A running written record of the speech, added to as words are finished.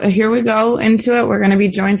here we go into it. We're going to be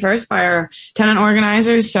joined first by our tenant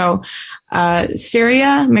organizers. So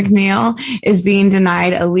Syria McNeil is being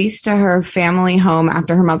denied a lease to her family home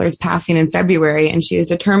after her mother's passing in February, and she is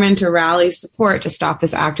determined to rally support to stop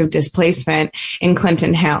this act of displacement in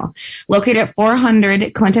Clinton Hill. Located at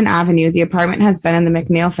 400 Clinton Avenue, the apartment has been in the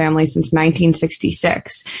McNeil family since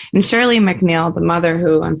 1966. And Shirley McNeil, the mother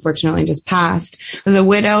who unfortunately just passed, was a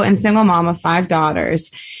widow and single mom of 5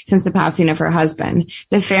 daughters since the passing of her husband.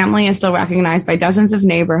 The family is still recognized by dozens of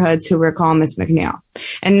neighborhoods who recall Miss McNeil.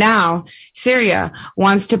 And now Syria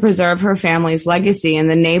wants to preserve her family's legacy in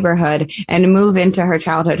the neighborhood and move into her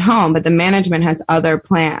childhood home, but the management has other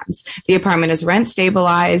plans. The apartment is rent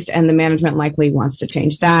stabilized, and the management likely wants to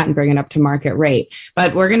change that and bring it up to market rate.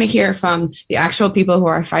 But we're going to hear from the actual people who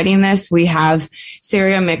are fighting this. We have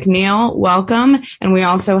Syria McNeil, welcome, and we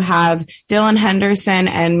also have Dylan Henderson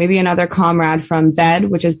and maybe another comrade from BED,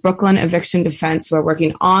 which is Brooklyn Eviction Defense, who are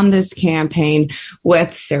working on this campaign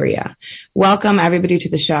with Syria. Welcome, everybody, to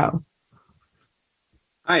the show.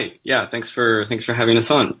 Hi. Yeah. Thanks for having us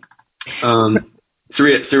on.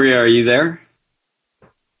 Syria, are you there?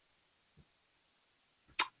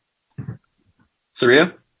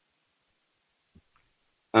 Syria?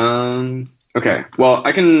 Okay. Well,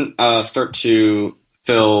 I can start to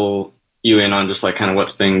fill you in on just like kind of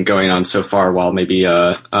what's been going on so far while maybe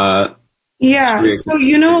yeah. So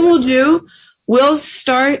you know what we'll do? We'll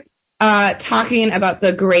start talking about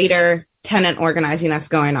the greater tenant organizing that's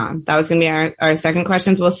going on. That was going to be our second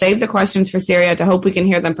questions. We'll save the questions for Syria to hope we can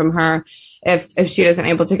hear them from her. If she isn't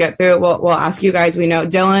able to get through it, we'll ask you guys. We know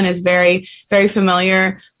Dylan is very, very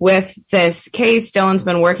familiar with this case. Dylan's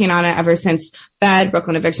been working on it ever since BED,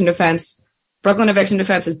 Brooklyn Eviction Defense. Brooklyn Eviction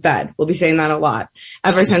Defense is BED. We'll be saying that a lot.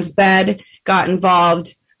 Ever since BED got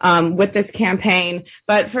involved with this campaign.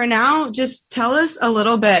 But for now, just tell us a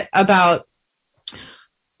little bit about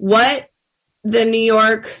what the New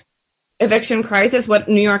York eviction crisis, what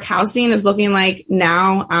New York housing is looking like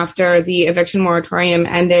now after the eviction moratorium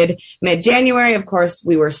ended mid-January. Of course,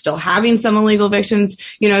 we were still having some illegal evictions,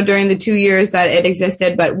 during the 2 years that it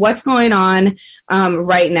existed. But what's going on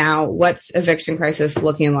right now? What's eviction crisis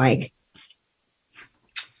looking like?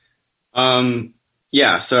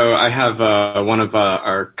 Yeah, so I have one of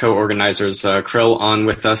our co-organizers, Krill, on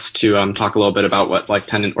with us to talk a little bit about what like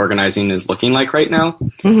tenant organizing is looking like right now.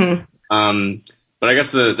 Mm-hmm. But I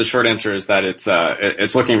guess the short answer is that it's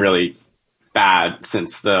looking really bad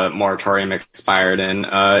since the moratorium expired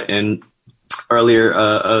in earlier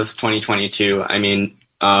of 2022. I mean,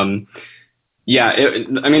 the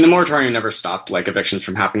moratorium never stopped like evictions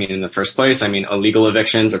from happening in the first place. I mean, illegal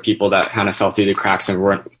evictions or people that kind of fell through the cracks and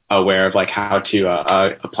weren't aware of like how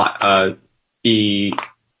to be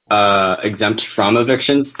exempt from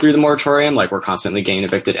evictions through the moratorium. Like we're constantly getting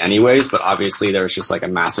evicted anyways, but obviously there's just like a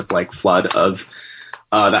massive like flood of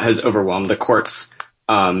that has overwhelmed the courts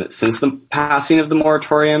since the passing of the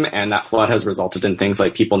moratorium, and that flood has resulted in things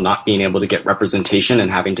like people not being able to get representation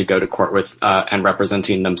and having to go to court with and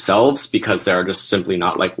representing themselves because there are just simply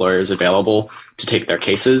not like lawyers available to take their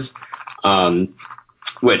cases,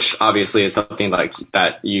 which obviously is something like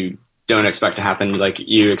that you don't expect to happen. Like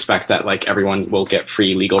you expect that like everyone will get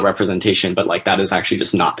free legal representation, but like that is actually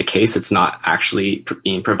just not the case. It's not actually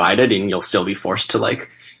being provided, and you'll still be forced to like,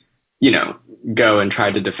 go and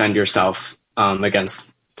try to defend yourself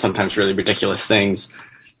against sometimes really ridiculous things.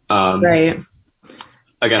 Right.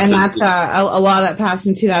 I guess, and that's a law that passed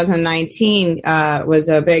in 2019 was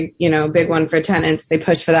a big one for tenants. They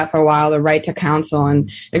pushed for that for a while, the right to counsel,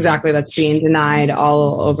 and exactly that's being denied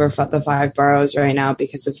all over the 5 boroughs right now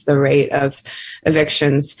because of the rate of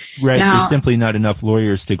evictions. Right. Now, there's simply not enough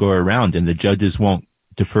lawyers to go around, and the judges won't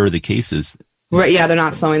defer the cases. Right. Yeah, they're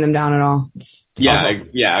not slowing them down at all.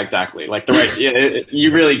 Yeah, exactly. Like the right,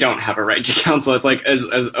 you really don't have a right to counsel. It's like as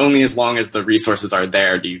only as long as the resources are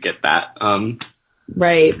there do you get that.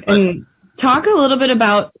 Right. And talk a little bit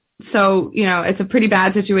about, so, it's a pretty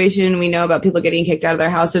bad situation. We know about people getting kicked out of their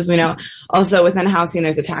houses. We know also within housing,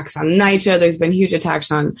 there's attacks on NYCHA. There's been huge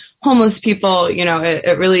attacks on homeless people.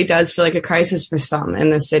 It really does feel like a crisis for some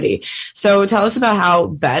in the city. So tell us about how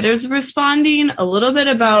BED is responding, a little bit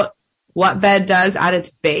about what BED does at its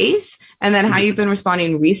base, and then how you've been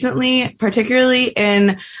responding recently, particularly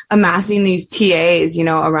in amassing these TAs,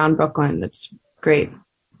 around Brooklyn. That's great.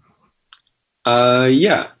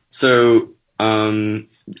 Yeah. So,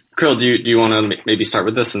 Krill, do you want to maybe start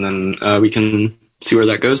with this and then we can see where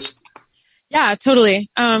that goes? Yeah, totally.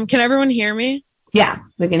 Can everyone hear me? Yeah,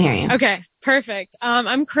 we can hear you. Okay, perfect.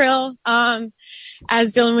 I'm Krill.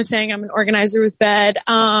 As Dylan was saying, I'm an organizer with BED.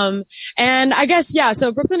 And I guess,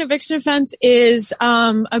 so Brooklyn Eviction Defense is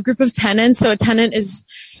a group of tenants. So a tenant is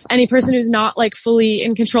any person who's not like fully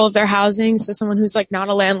in control of their housing. So someone who's like not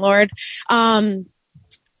a landlord. And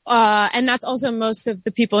that's also most of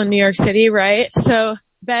the people in New York City, right? So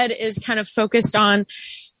BED is kind of focused on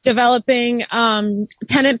developing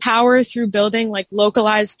tenant power through building like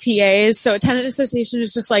localized TAs. So a tenant association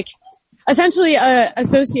is just like essentially a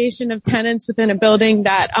association of tenants within a building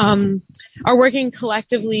that are working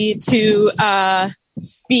collectively to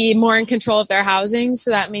be more in control of their housing.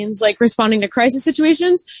 So that means like responding to crisis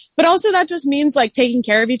situations, but also that just means like taking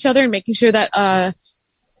care of each other and making sure that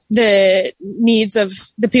the needs of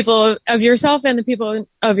the people of yourself and the people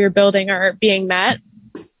of your building are being met.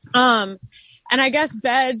 And I guess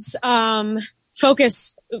BED's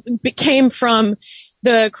focus came from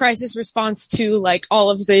the crisis response to like all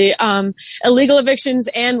of the illegal evictions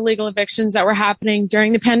and legal evictions that were happening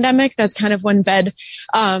during the pandemic. That's kind of when BED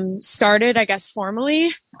started, I guess, formally.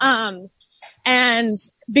 And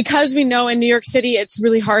because we know in New York City, it's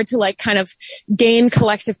really hard to like kind of gain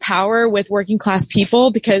collective power with working class people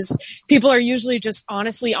because people are usually just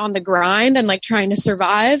honestly on the grind and like trying to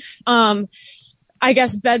survive. I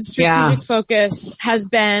guess BED's strategic focus has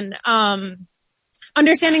been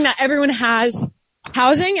understanding that everyone has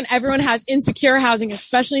housing and everyone has insecure housing,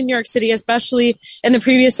 especially in New York City, especially in the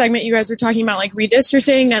previous segment you guys were talking about like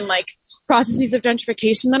redistricting and like processes of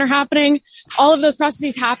gentrification that are happening. All of those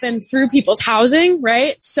processes happen through people's housing,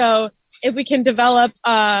 right? So if we can develop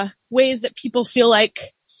ways that people feel like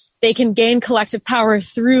they can gain collective power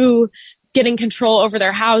through getting control over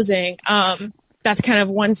their housing, that's kind of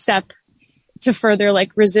one step to further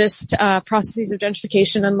like resist processes of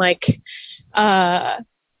gentrification and like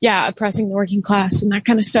oppressing the working class and that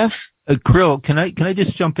kind of stuff. Krill, can I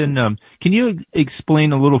just jump in? Can you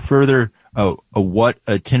explain a little further what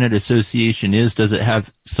a tenant association is? Does it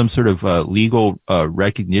have some sort of legal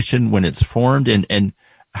recognition when it's formed, and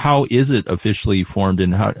how is it officially formed,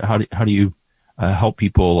 and how do you help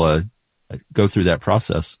people go through that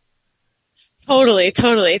process? Totally.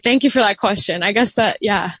 Thank you for that question. I guess that,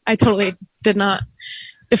 I totally did not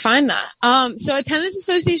define that. So a tenants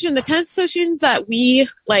association, the tenants associations that we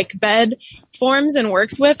like BED forms and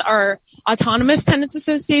works with are autonomous tenants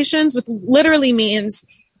associations, which literally means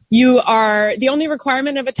the only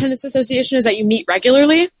requirement of a tenants association is that you meet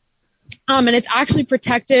regularly. And it's actually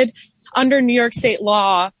protected under New York state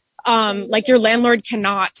law. Like your landlord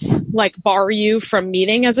cannot like bar you from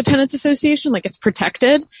meeting as a tenants association, like it's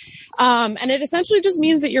protected. And it essentially just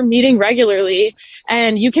means that you're meeting regularly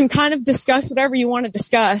and you can kind of discuss whatever you want to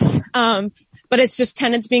discuss. But it's just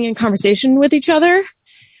tenants being in conversation with each other.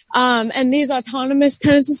 And these autonomous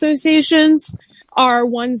tenants associations are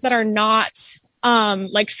ones that are not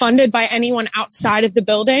like funded by anyone outside of the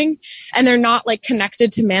building, and they're not like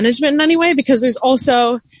connected to management in any way, because there's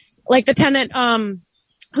also like the tenant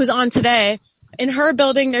who's on today, in her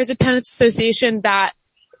building there's a tenants association that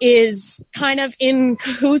is kind of in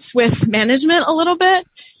cahoots with management a little bit.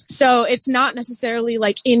 So it's not necessarily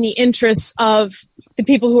like in the interests of the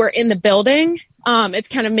people who are in the building. It's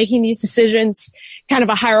kind of making these decisions kind of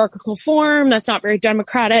a hierarchical form that's not very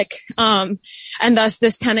democratic. And thus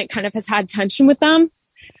this tenant kind of has had tension with them.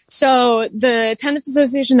 So the tenants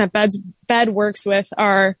association that BED works with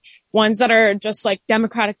are ones that are just like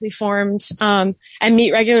democratically formed, and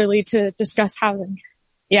meet regularly to discuss housing.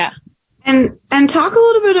 Yeah. And talk a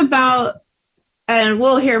little bit about, and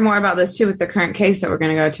we'll hear more about this too with the current case that we're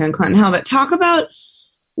going to go to in Clinton Hill, but talk about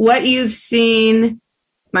what you've seen,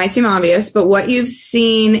 might seem obvious, but what you've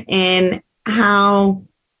seen in how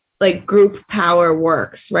like group power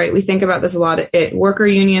works, right? We think about this a lot at worker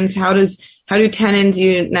unions. How do tenants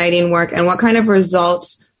uniting work, and what kind of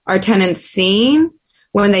results are tenants seeing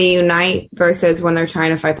when they unite versus when they're trying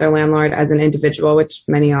to fight their landlord as an individual, which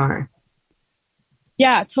many are?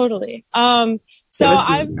 Yeah, totally. So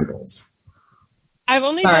I've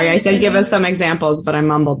only I said give us some examples, but I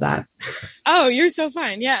mumbled that. Oh, you're so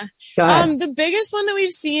fine. Yeah. Go ahead. The biggest one that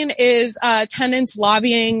we've seen is tenants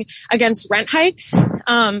lobbying against rent hikes.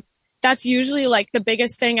 That's usually like the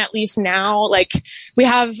biggest thing, at least now. Like we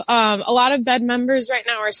have a lot of BED members right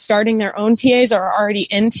now are starting their own TAs or are already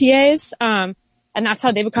in TAs. And that's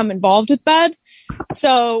how they become involved with BED.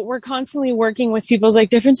 So we're constantly working with people's like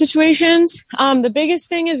different situations. The biggest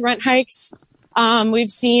thing is rent hikes. We've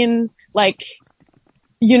seen like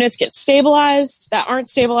units get stabilized that aren't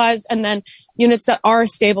stabilized, and then units that are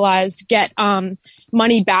stabilized get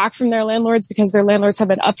money back from their landlords because their landlords have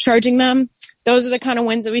been upcharging them. Those are the kind of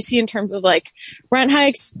wins that we see in terms of like rent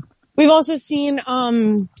hikes. We've also seen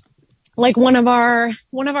like one of our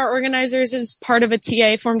organizers is part of a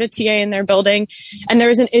TA, formed a TA in their building, and there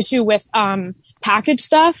was an issue with package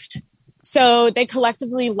theft. So they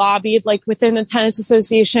collectively lobbied like within the tenants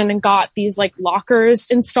association and got these like lockers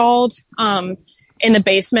installed in the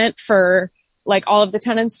basement for like all of the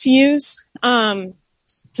tenants to use to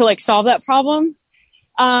like solve that problem.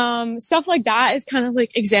 Stuff like that is kind of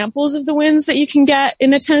like examples of the wins that you can get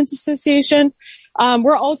in a tenants association.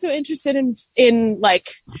 We're also interested in like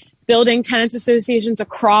building tenants associations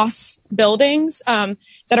across buildings that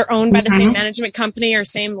are owned by the same management company or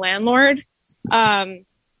same landlord.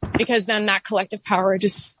 Because then that collective power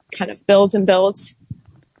just kind of builds and builds.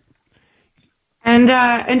 And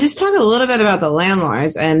just talk a little bit about the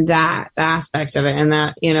landlords and that aspect of it, and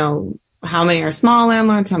that, you know, how many are small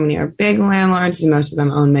landlords, how many are big landlords? Do most of them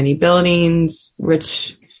own many buildings?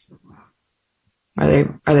 Rich? Are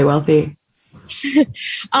they wealthy?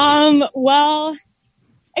 Well,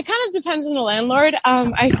 it kind of depends on the landlord.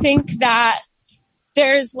 I think that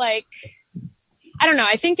there's like, I don't know.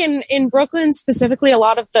 I think in Brooklyn specifically, a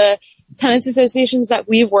lot of the tenants associations that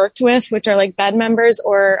we've worked with, which are like bed members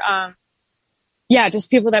or,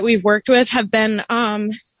 just people that we've worked with have been,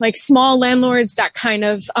 like small landlords that kind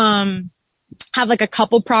of, have like a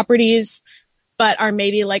couple properties, but are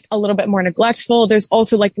maybe like a little bit more neglectful. There's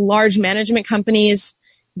also like large management companies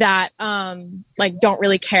that, like don't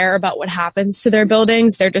really care about what happens to their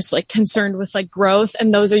buildings. They're just like concerned with like growth.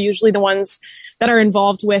 And those are usually the ones that are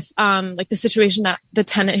involved with, like the situation that the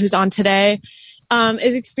tenant who's on today,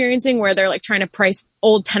 is experiencing, where they're like trying to price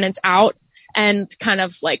old tenants out and kind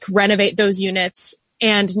of like renovate those units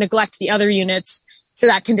and neglect the other units so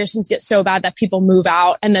that conditions get so bad that people move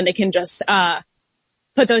out and then they can just,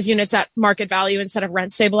 put those units at market value instead of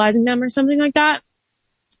rent stabilizing them or something like that.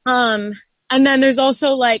 And then there's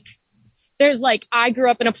also like, I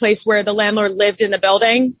grew up in a place where the landlord lived in the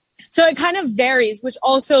building. So it kind of varies, which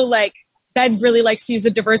also like, Bed really likes to use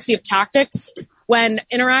a diversity of tactics when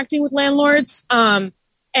interacting with landlords.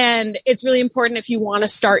 And it's really important if you want to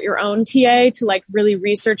start your own TA to like really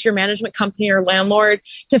research your management company or landlord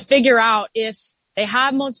to figure out if they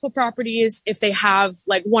have multiple properties, if they have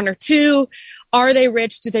like one or two, are they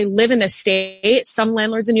rich? Do they live in the state? Some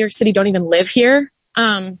landlords in New York City don't even live here.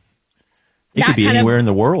 It could be anywhere in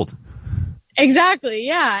the world. Exactly.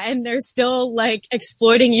 Yeah. And they're still like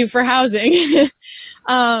exploiting you for housing.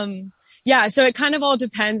 Yeah, so it kind of all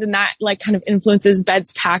depends, and that like kind of influences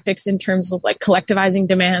Bed's tactics in terms of like collectivizing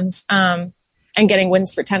demands and getting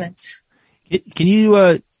wins for tenants. Can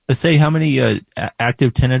you say how many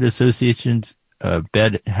active tenant associations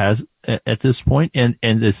Bed has at this point, and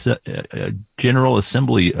this general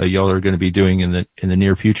assembly y'all are going to be doing in the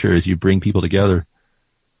near future as you bring people together?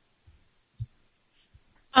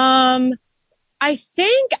 I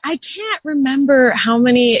think I can't remember how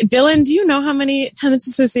many. Dylan, do you know how many tenants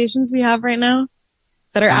associations we have right now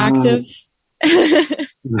that are active?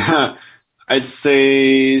 I'd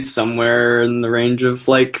say somewhere in the range of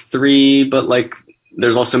like 3, but like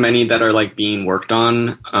there's also many that are like being worked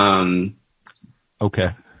on.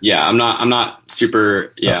 Okay. Yeah, I'm not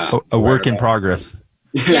super. Yeah, a work in progress.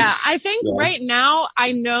 Yeah, I think right now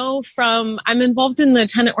I know I'm involved in the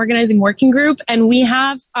tenant organizing working group, and we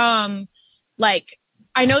have like,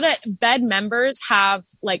 I know that Bed members have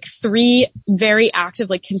like 3 very active,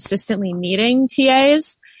 like consistently needing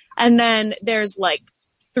TAs. And then there's like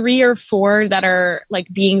 3 or 4 that are like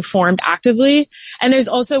being formed actively. And there's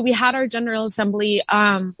also, we had our General Assembly,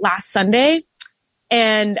 last Sunday,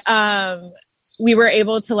 and, we were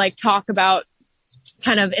able to like talk about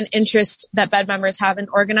kind of an interest that Bed members have in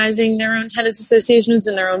organizing their own tenants associations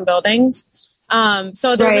in their own buildings.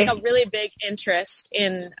 So there's like a really big interest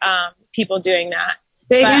in, people doing that.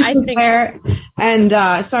 Big interest there.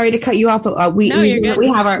 And sorry to cut you off, but we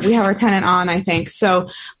have our tenant on, I think. So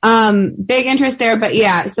big interest there. But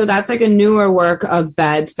yeah, so that's like a newer work of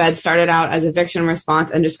Bed's. Bed started out as eviction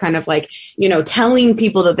response and just kind of like, you know, telling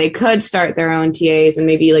people that they could start their own TAs and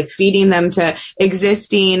maybe like feeding them to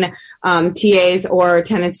existing TAs or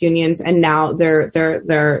tenants unions. And now their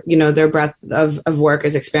you know, their breadth of work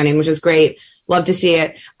is expanding, which is great. Love to see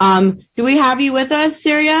it. Do we have you with us,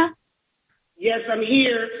 Syria? Yes, I'm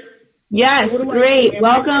here. Yes, great.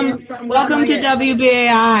 Welcome to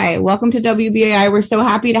WBAI. Welcome to WBAI. We're so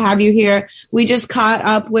happy to have you here. We just caught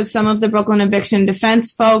up with some of the Brooklyn eviction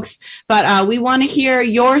defense folks, but we want to hear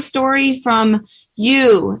your story from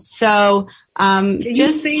you. So Can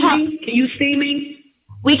you see me?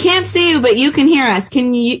 We can't see you, but you can hear us.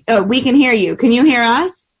 We can hear you. Can you hear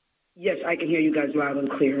us? Yes, I can hear you guys loud and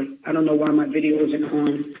clear. I don't know why my video isn't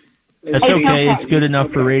on. That's okay. It's good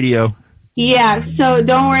enough for radio. Yeah, so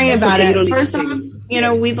don't worry about it. First off, you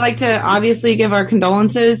know, we'd like to obviously give our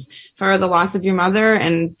condolences for the loss of your mother,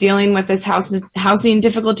 and dealing with this housing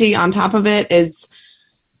difficulty on top of it is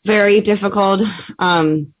very difficult.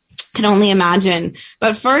 Can only imagine.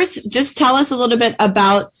 But first, just tell us a little bit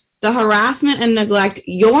about the harassment and neglect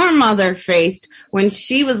your mother faced when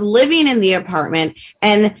she was living in the apartment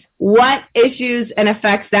and what issues and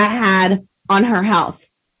effects that had on her health.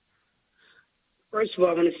 First of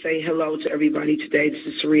all, I want to say hello to everybody today. This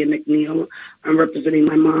is Saria McNeil. I'm representing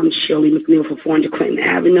my mom, Shirley McNeil, for 400 Clinton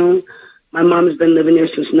Avenue. My mom has been living there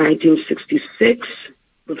since 1966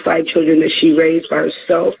 with 5 children that she raised by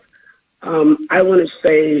herself. I want to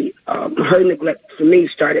say her neglect for me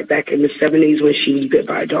started back in the 70s when she was bit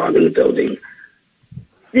by a dog in the building.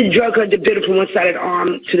 They drug her to bit her from one side of the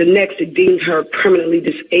arm to the next. It deemed her permanently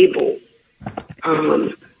disabled.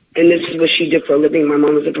 And this is what she did for a living. My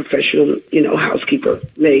mom was a professional, housekeeper,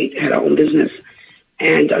 maid, had her own business,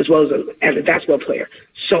 and as well as a basketball player.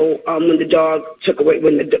 So when the dog took away,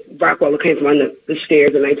 when the Rottweiler came from under the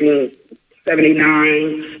stairs in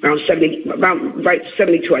 1979, around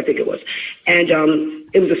 72, I think it was. And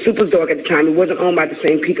it was a super dog at the time. It wasn't owned by the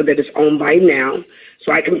same people that it's owned by now.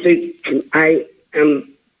 So I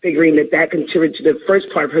am figuring that contributed to the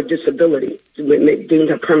first part of her disability, deemed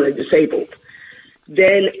her permanently disabled.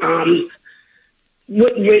 Then in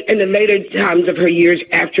the later times of her years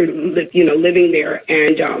after, living there,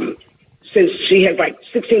 and since she has like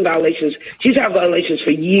 16 violations, she's had violations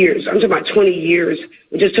for years. I'm talking about 20 years,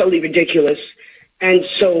 which is totally ridiculous. And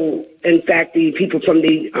so, in fact, the people from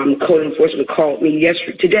the code enforcement called me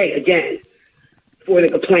today again for the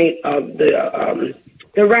complaint of the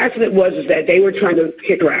harassment was that they were trying to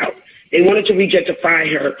kick her out. They wanted to rejectify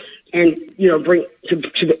her and, bring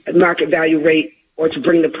to market value rate or to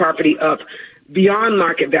bring the property up beyond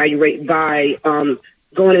market value rate by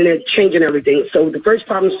going in and changing everything. So the first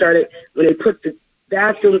problem started when they put the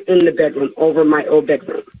bathroom in the bedroom over my old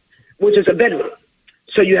bedroom, which is a bedroom.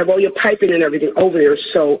 So you have all your piping and everything over there.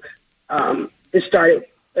 So it started,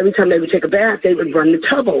 every time they would take a bath, they would run the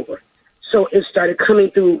tub over. So it started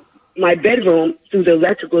coming through my bedroom, through the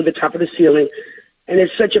electrical at the top of the ceiling. And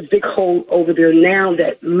there's such a big hole over there now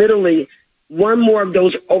that literally one more of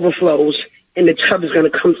those overflows and the tub is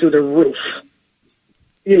going to come through the roof.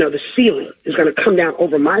 The ceiling is going to come down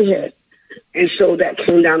over my head. And so that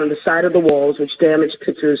came down on the side of the walls, which damaged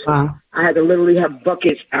pictures. Wow. I had to literally have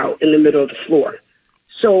buckets out in the middle of the floor.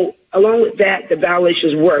 So along with that, the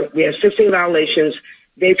violations we have 16 violations.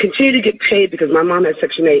 They continue to get paid because my mom has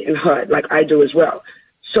Section 8 and HUD, like I do as well.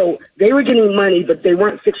 So they were getting money, but they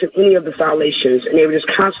weren't fixing any of the violations, and they were just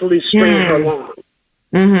constantly stringing her along.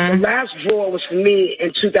 Mm-hmm. The last draw was for me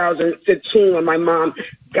in 2015 when my mom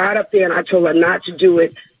got up there and I told her not to do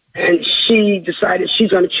it, and she decided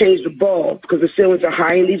she's going to change the bulb because the ceilings are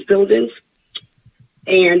high in these buildings.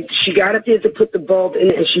 And she got up there to put the bulb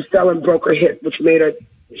in and she fell and broke her hip, which made her,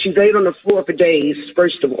 she laid on the floor for days,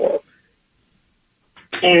 first of all.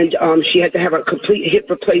 And she had to have a complete hip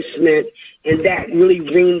replacement, and that really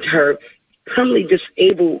reamed her permanently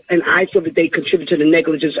disabled, and I feel that they contributed to the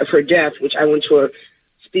negligence of her death, which I went to a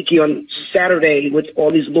speaking on Saturday with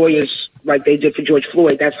all these lawyers like they did for George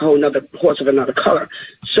Floyd. That's a whole nother horse of another color.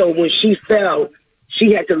 So when she fell,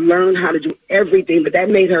 she had to learn how to do everything, but that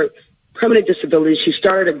made her permanent disability. She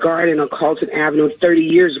started a garden on Carlton Avenue 30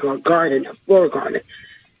 years ago, a flower garden.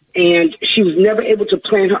 And she was never able to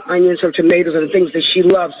plant her onions, her tomatoes, and the things that she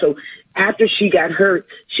loved. So after she got hurt,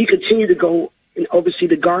 she continued to go and oversee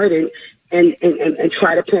the garden and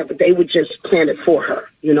try to plant, but they would just plant it for her.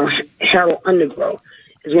 Harold Undergrove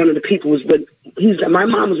is one of the people my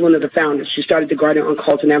mom was one of the founders. She started the garden on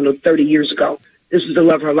Carlton Avenue 30 years ago. This is the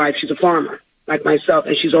love of her life. She's a farmer like myself,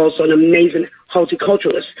 and she's also an amazing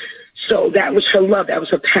horticulturalist. So that was her love. That was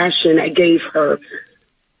her passion that gave her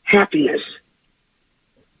happiness,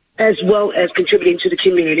 as well as contributing to the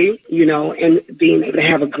community, and being able to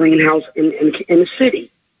have a greenhouse in the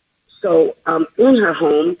city. So in her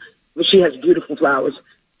home, where she has beautiful flowers,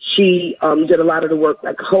 she did a lot of the work,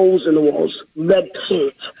 like holes in the walls, lead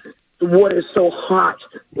paint. The water is so hot.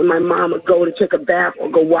 When my mom would go to take a bath or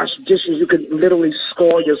go wash dishes, you could literally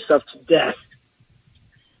scald yourself to death.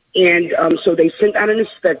 And so they sent out an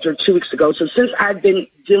inspector 2 weeks ago. So since I've been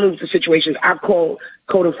dealing with the situations, I've called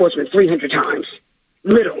code enforcement 300 times,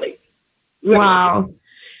 literally. Wow.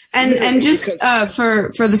 And just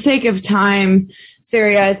for the sake of time,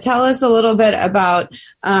 Saria, tell us a little bit about,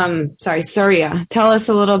 Saria, tell us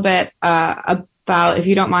a little bit about, if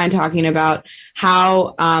you don't mind talking about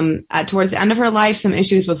how towards the end of her life, some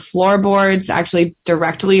issues with floorboards actually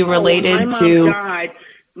directly related my to... Mom died.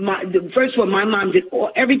 First of all, my mom did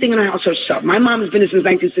everything in the house herself. My mom has been there since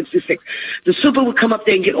 1966. The super would come up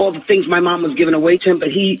there and get all the things my mom was giving away to him,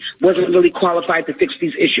 but he wasn't really qualified to fix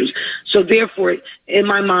these issues. So therefore,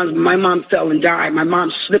 my mom fell and died. My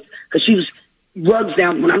mom slipped because she was rugs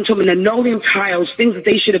down. When I'm talking linoleum tiles, things that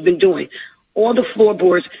they should have been doing, all the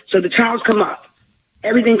floorboards. So the tiles come up,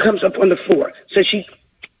 everything comes up on the floor. So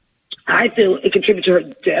I feel it contributed to her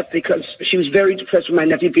death because she was very depressed with my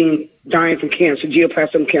nephew dying from cancer,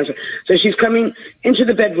 geoplastic cancer. So she's coming into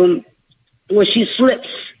the bedroom when she slips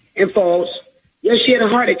and falls. Yes, she had a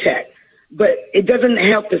heart attack, but it doesn't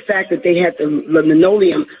help the fact that they had the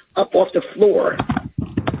linoleum up off the floor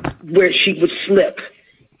where she would slip,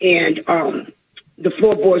 and the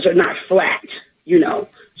floorboards are not flat,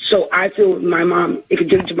 So I feel it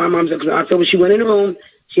contributed to my mom's. I feel when she went in the room,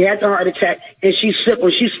 she had the heart attack, and she slipped.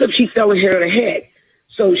 When she slipped, she fell and hit her head.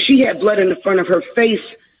 So she had blood in the front of her face.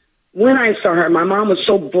 When I saw her, my mom was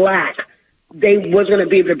so black, they wasn't going to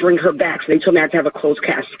be able to bring her back. So they told me I had to have a closed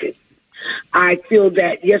casket. I feel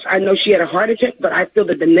that, yes, I know she had a heart attack, but I feel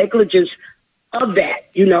that the negligence of that,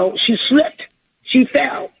 she slipped. She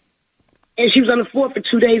fell. And she was on the floor for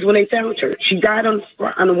 2 days when they found her. She died on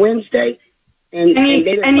a Wednesday. And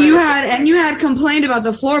you had complained about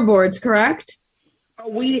the floorboards, correct?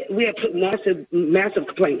 We had put massive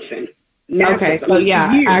complaints in. Okay, so yeah,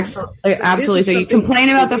 absolutely. So you complain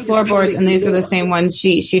about the floorboards, and these are the same ones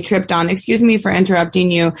she tripped on. Excuse me for interrupting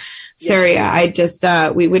you, Syria. I just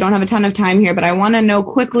we don't have a ton of time here, but I want to know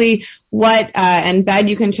quickly what and Bed,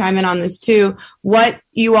 you can chime in on this too. What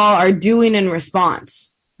you all are doing in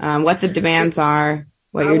response, what the demands are,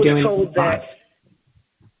 what you're doing in response.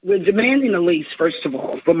 We're demanding a lease, first of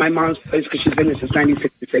all, for my mom's place because she's been there since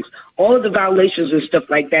 1966. All of the violations and stuff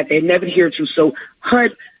like that, they never adhere to. So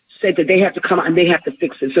HUD said that they have to come out and they have to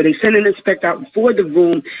fix it. So they sent an inspector out for the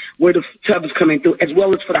room where the tub is coming through, as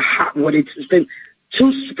well as for the hot water. It's been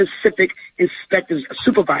 2 specific inspectors,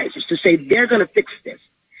 supervisors, to say they're going to fix this.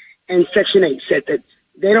 And Section 8 said that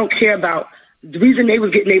they don't care about the reason they was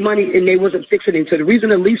getting their money and they wasn't fixing it. So the reason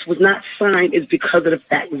the lease was not signed is because of the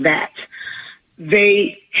fact that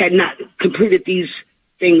they had not completed these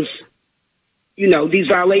things, these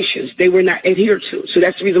violations. They were not adhered to. So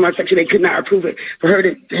that's the reason why Section 8 could not approve it, for her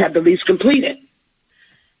to have the lease completed.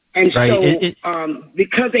 And right. So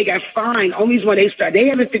because they got fined, only when they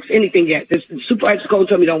haven't fixed anything yet. The supervisor told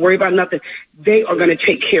me, don't worry about nothing. They are going to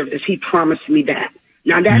take care of this. He promised me that.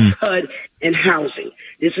 Now that's HUD and housing.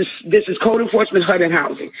 This is code enforcement, HUD and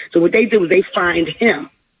housing. So what they did was they fined him.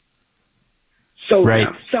 So right.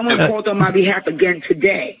 Someone called on my behalf again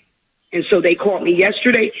today. And so they called me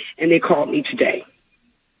yesterday and they called me today.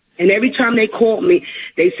 And every time they call me,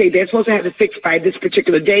 they say they're supposed to have it fixed by this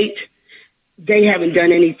particular date. They haven't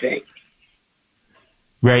done anything.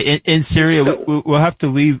 Right. And Syria, we'll have to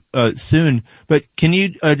leave soon, but can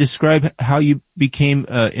you describe how you became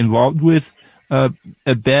involved with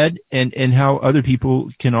Bed and how other people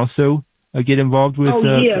can also get involved with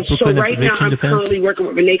Brooklyn so right now I'm Defense? currently working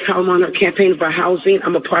with Renee Collum on her campaign for housing.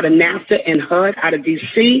 I'm a part of NAFTA and HUD out of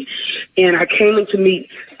D.C., and I came in to meet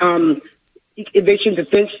Eviction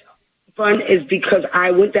Defense Fund is because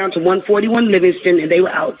I went down to 141 Livingston, and they were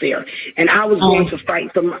out there, and I was going to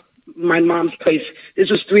fight for my mom's place. This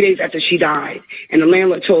was 3 days after she died, and the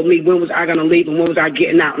landlord told me when was I going to leave and when was I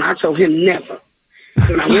getting out, and I told him never.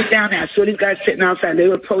 So when I went down there, I saw these guys sitting outside, and they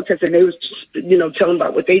were protesting. They was, telling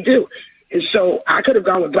about what they do. And so I could have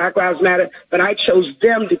gone with Black Lives Matter, but I chose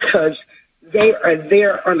them because they are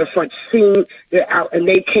there on the front scene. They're out, and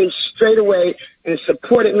they came straight away and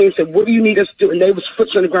supported me and said, what do you need us to do? And they was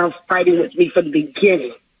foot on the ground fighting with me from the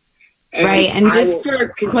beginning. And just for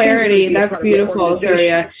clarity, that's beautiful,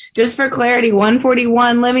 Syria. Just for clarity,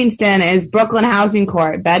 141 Livingston is Brooklyn Housing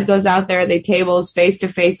Court. Bed goes out there, they tables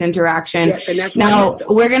face-to-face interaction. Yes, now,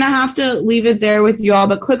 we're going to have to leave it there with you all,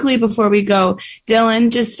 but quickly before we go,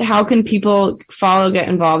 Dylan, just how can people get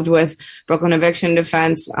involved with Brooklyn Eviction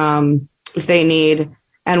Defense if they need,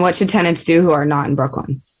 and what should tenants do who are not in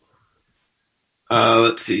Brooklyn?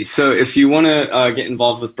 Let's see. So if you want to get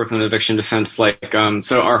involved with Brooklyn Eviction Defense, so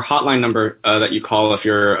our hotline number that you call if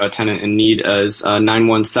you're a tenant in need is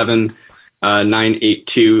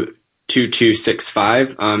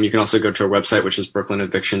 917-982-2265. You can also go to our website, which is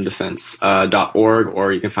brooklynevictiondefense.org,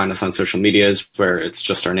 or you can find us on social medias where it's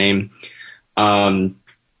just our name. And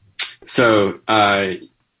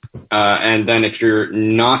then if you're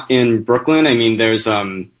not in Brooklyn, there's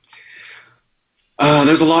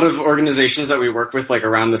There's a lot of organizations that we work with, like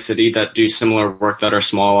around the city, that do similar work that are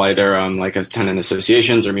small, either like as tenant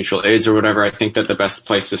associations or mutual aids or whatever. I think that the best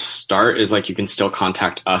place to start is like you can still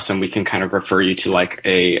contact us, and we can kind of refer you to like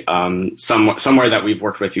a somewhere that we've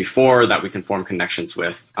worked with before that we can form connections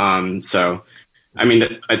with. So, I mean,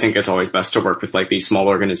 I think it's always best to work with like these small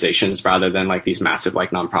organizations rather than like these massive like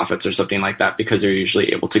nonprofits or something like that, because they're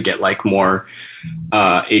usually able to get like more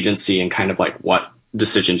agency and kind of like what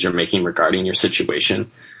decisions you're making regarding your situation.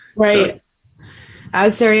 Right. So,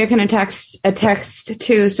 as Syria can attest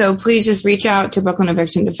to, so please just reach out to Brooklyn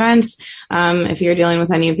Eviction Defense. If you're dealing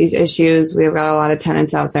with any of these issues, we've got a lot of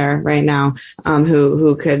tenants out there right now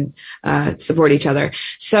who could support each other.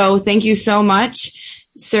 So thank you so much,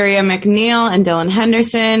 Syria McNeil and Dylan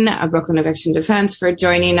Henderson of Brooklyn Eviction Defense, for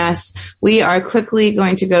joining us. We are quickly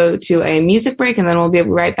going to go to a music break, and then we'll be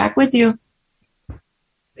right back with you.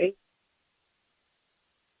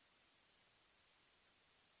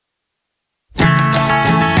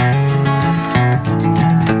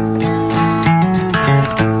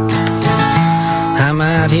 I'm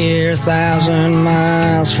out here 1,000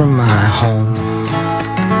 miles from my home,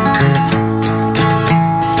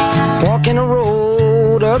 walking a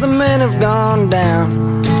road other men have gone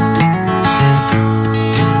down.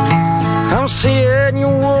 I'm seeing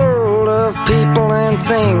your world of people and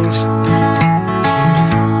things,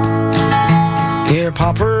 here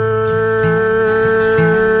paupers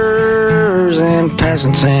and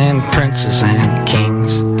peasants and princes and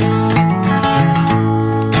kings.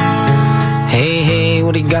 Hey,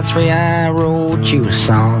 Woody Guthrie, I wrote you a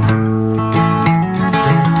song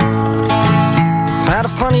about a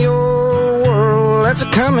funny old world that's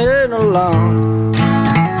a-coming along.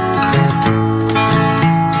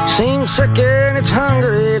 Seems sick and it's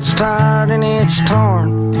hungry, it's tired and it's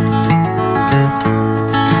torn.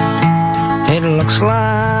 It looks like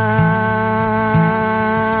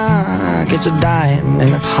it's a dying and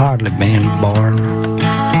it's hardly been born.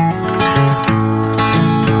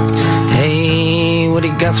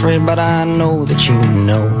 Woody Guthrie, but I know that you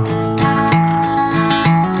know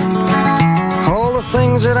all the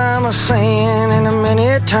things that I'm a-saying and a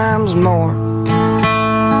many times more.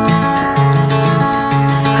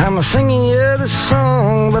 I'm a-singing you this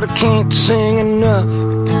song, but I can't sing enough,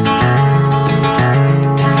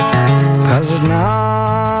 'cause there's not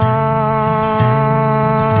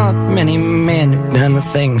many men who've done the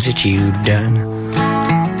things that you've done.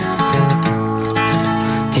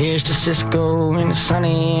 Here's to Cisco and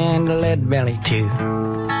Sonny and Lead Belly too,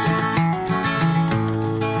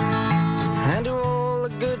 and to all the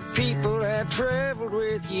good people that traveled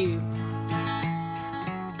with you.